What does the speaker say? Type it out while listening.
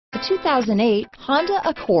The 2008 Honda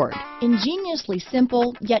Accord. Ingeniously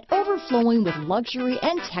simple, yet overflowing with luxury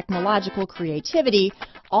and technological creativity,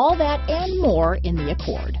 all that and more in the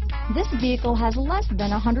Accord. This vehicle has less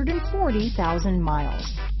than 140,000 miles.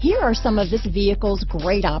 Here are some of this vehicle's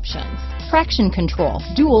great options: traction control,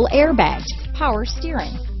 dual airbags, power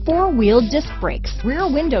steering, four-wheel disc brakes,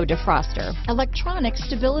 rear window defroster, electronic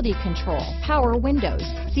stability control, power windows,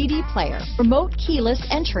 CD player, remote keyless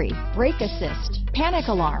entry, brake assist, panic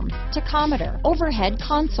alarm, tachometer, overhead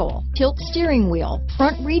console, tilt steering wheel,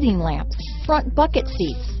 front reading lamps, front bucket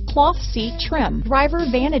seats, cloth seat trim, driver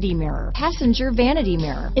vanity mirror, passenger vanity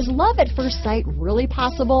mirror. Is love at first sight really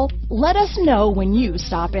possible? Let us know when you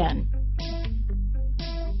stop in.